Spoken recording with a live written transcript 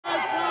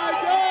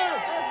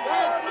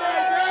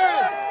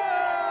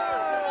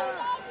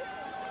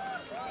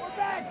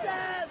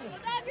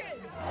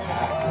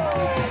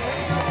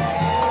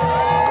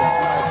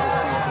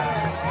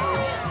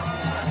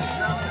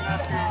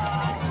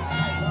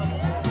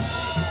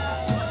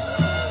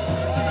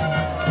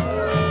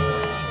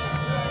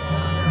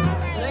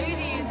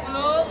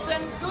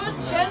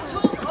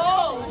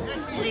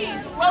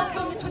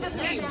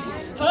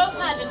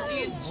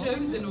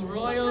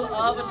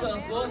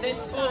master for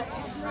this sport.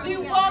 The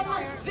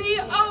one, the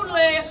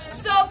only,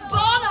 Sir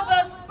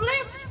Barnabas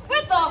Bliss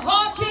with the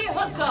hearty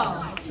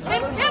huzzah.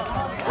 Hip, hip,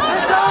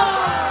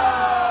 huzzah!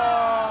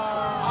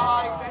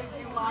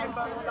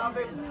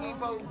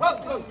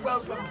 Welcome,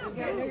 welcome to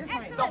this,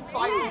 the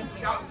final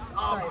joust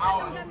of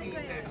our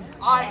season.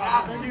 I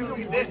ask you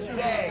this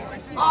day,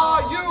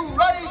 are you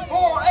ready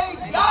for a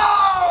joust?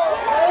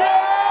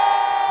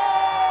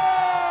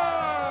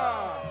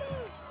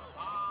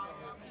 I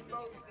am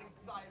most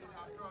excited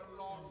after a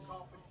long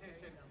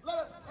competition. Let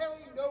us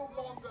tarry no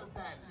longer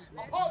then.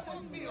 Upon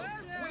this field,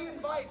 we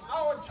invite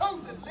our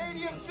chosen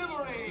Lady of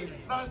Chivalry.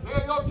 Let us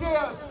hear your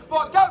cheers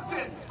for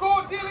Countess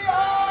Cordelia!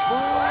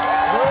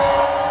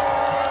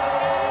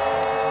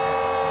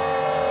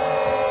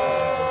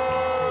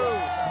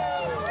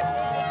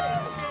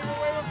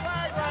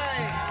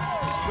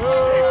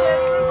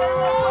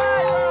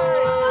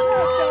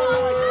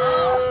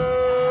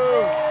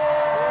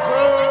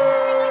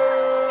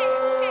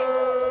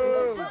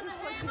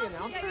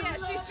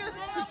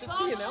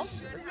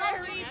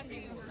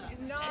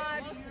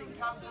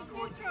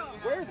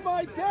 Where's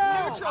my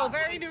dad? Neutral,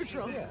 very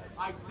neutral.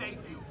 I thank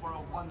you for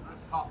a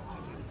wondrous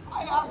competition.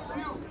 I ask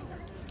you,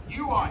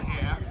 you are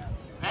here,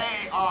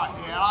 they are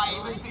here, I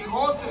even see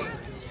horses.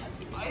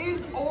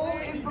 Is all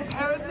in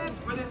preparedness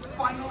for this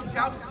final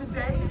joust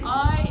today?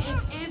 Aye,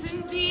 it is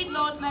indeed,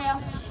 Lord Mayor.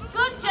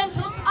 Good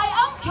gentles, I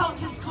am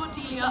Countess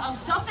Cordelia of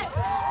Suffolk.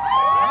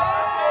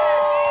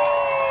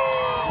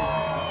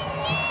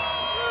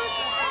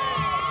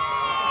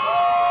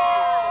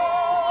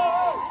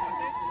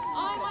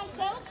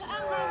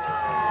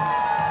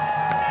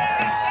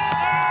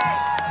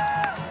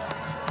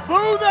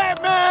 Boo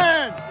that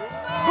man!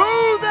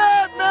 Boo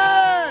that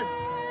man!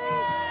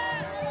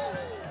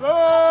 Boo!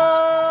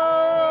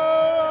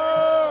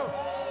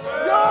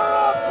 You're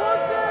a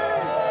pussy!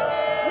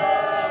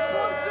 You're a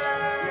pussy!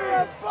 You're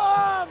a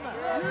bum!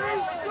 You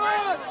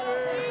suck!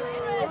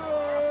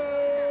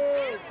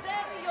 Give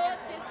them your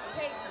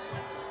distaste.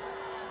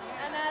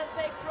 And as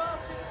they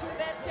cross into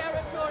their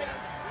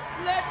territories,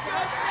 let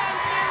your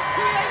champions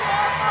hear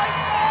your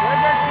voices! Where's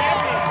our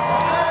champion?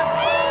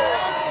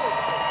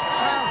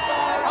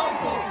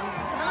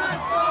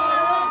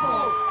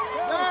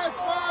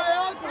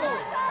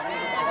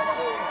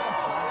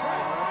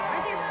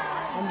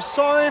 I'm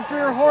sorry for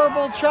your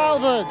horrible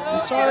childhood.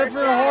 I'm sorry for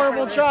your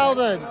horrible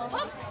childhood.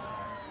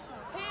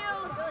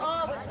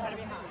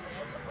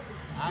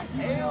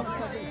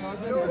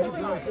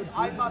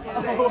 I must say,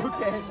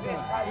 this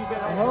has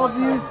been a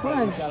you,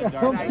 French. and I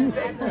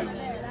thank you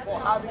for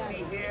having me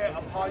here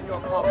upon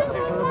your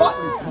competition. But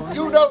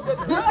you know that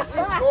this is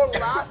your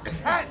last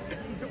chance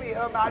to be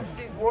Her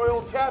Majesty's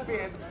Royal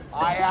Champion.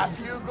 I ask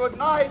you good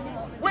night.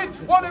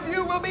 Which one of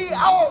you will be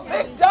our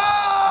victor?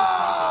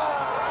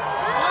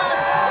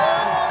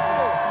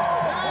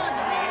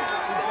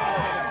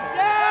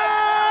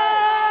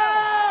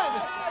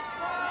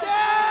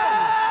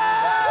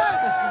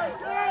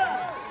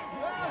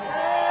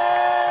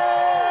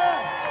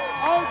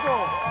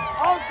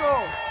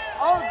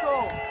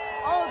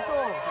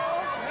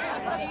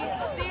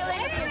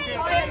 Stealing the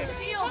entire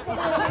shield from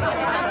the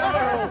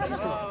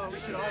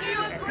Do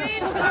you agree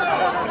to this?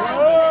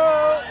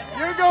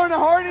 You're going to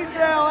Horny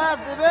Jail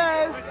after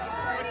this.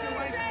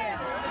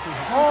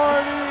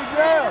 Horny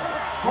Jail!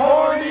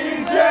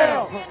 Horny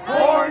Jail!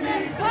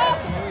 Horny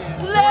Jail!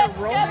 Let's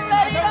get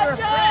ready to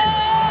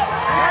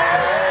joust!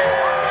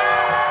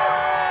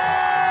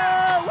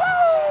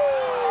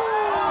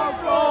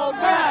 Uncle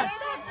Max!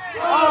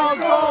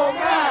 Uncle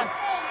Max!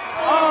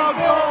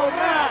 Uncle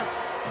Max!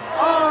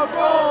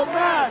 Uncle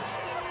Max!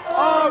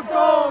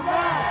 Uncle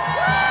Max!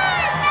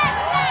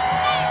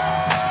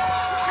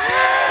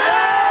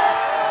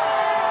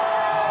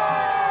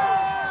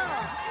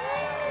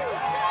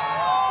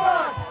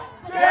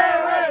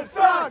 Garrett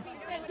sucks!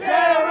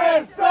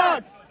 Garrett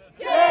sucks!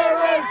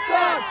 Garrett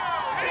sucks!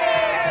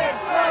 Garrett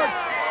sucks!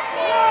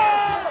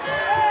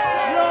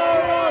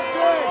 You're a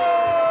bitch!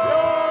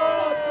 You're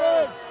a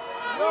bitch!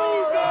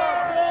 You're a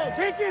bitch!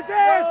 Kick his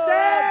ass,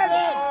 Dad!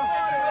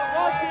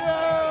 Fuck you!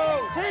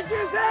 Kick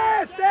his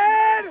ass,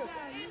 Dad!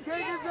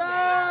 Kick his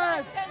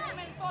ass!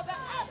 Gentlemen, for the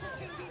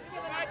attitude he's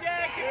given us.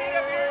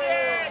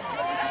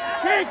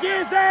 Kick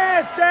his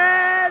ass,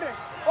 Dad!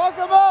 Fuck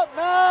him up,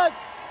 Max!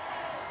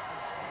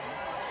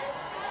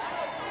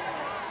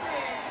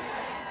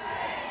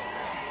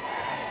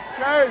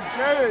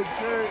 Shade.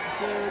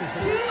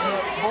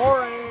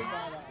 Boring.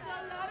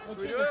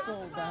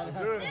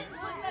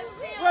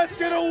 Let's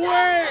get a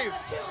wave!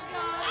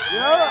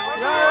 Yeah!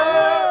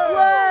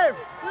 Wave!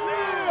 2,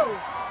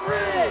 3!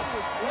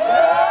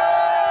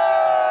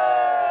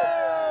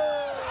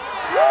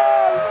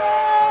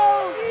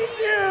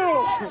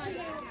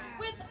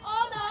 With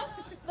honor,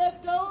 the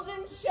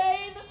golden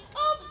chain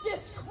of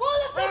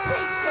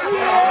disqualification.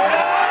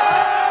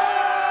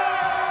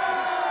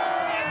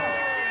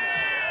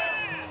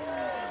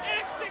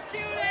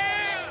 Execute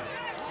him!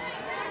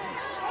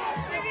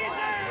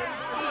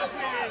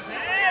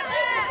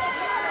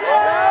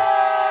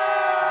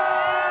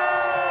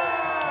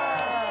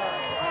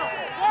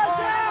 Watch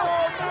out!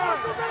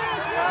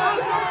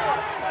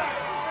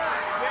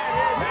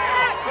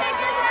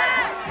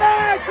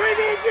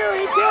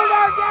 He killed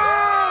our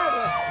dad!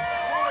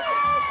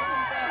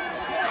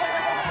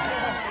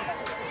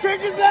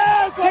 Kick his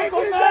ass,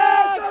 Uncle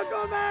Max!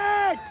 Uncle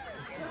Max!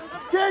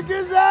 Kick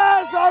his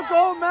ass,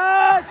 Uncle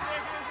Max!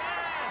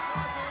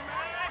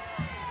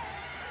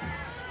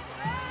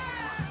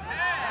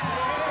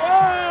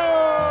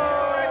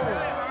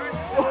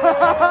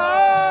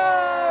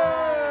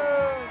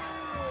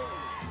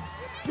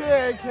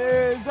 Kick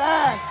his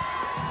ass!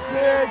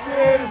 Kick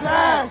his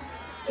ass!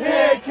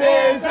 Kick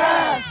his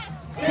ass!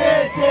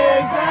 Kick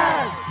his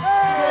ass!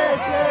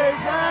 Kick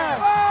his ass!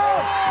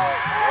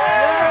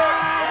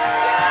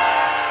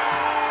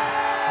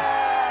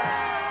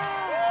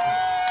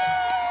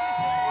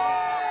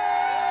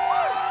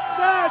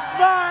 That's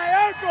my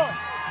uncle!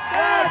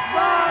 That's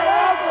my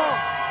uncle!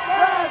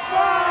 That's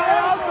my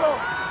uncle!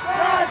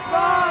 That's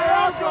my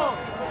uncle!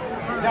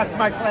 That's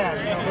my plan.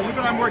 Look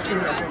what I'm working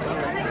with.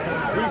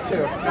 These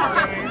two.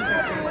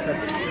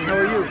 How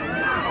are you?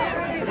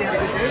 Did you have a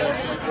good day?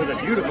 It was a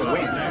beautiful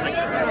win.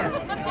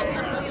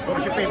 What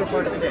was your favorite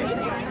part of the day?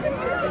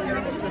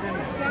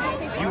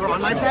 You were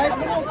on my side?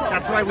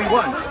 That's why we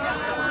won.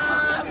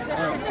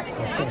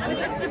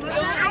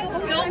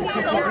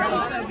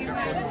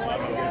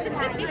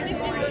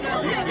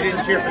 You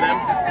didn't cheer for them?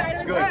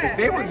 Good, because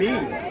they were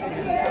mean.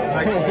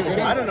 Like,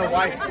 I don't know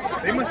why.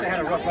 They must have had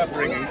a rough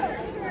upbringing.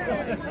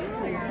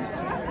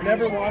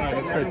 Never won.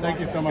 That's great. Thank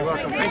you so much. You're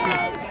welcome. Thank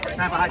you. Can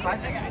I have a high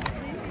five?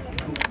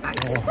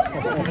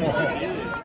 Nice.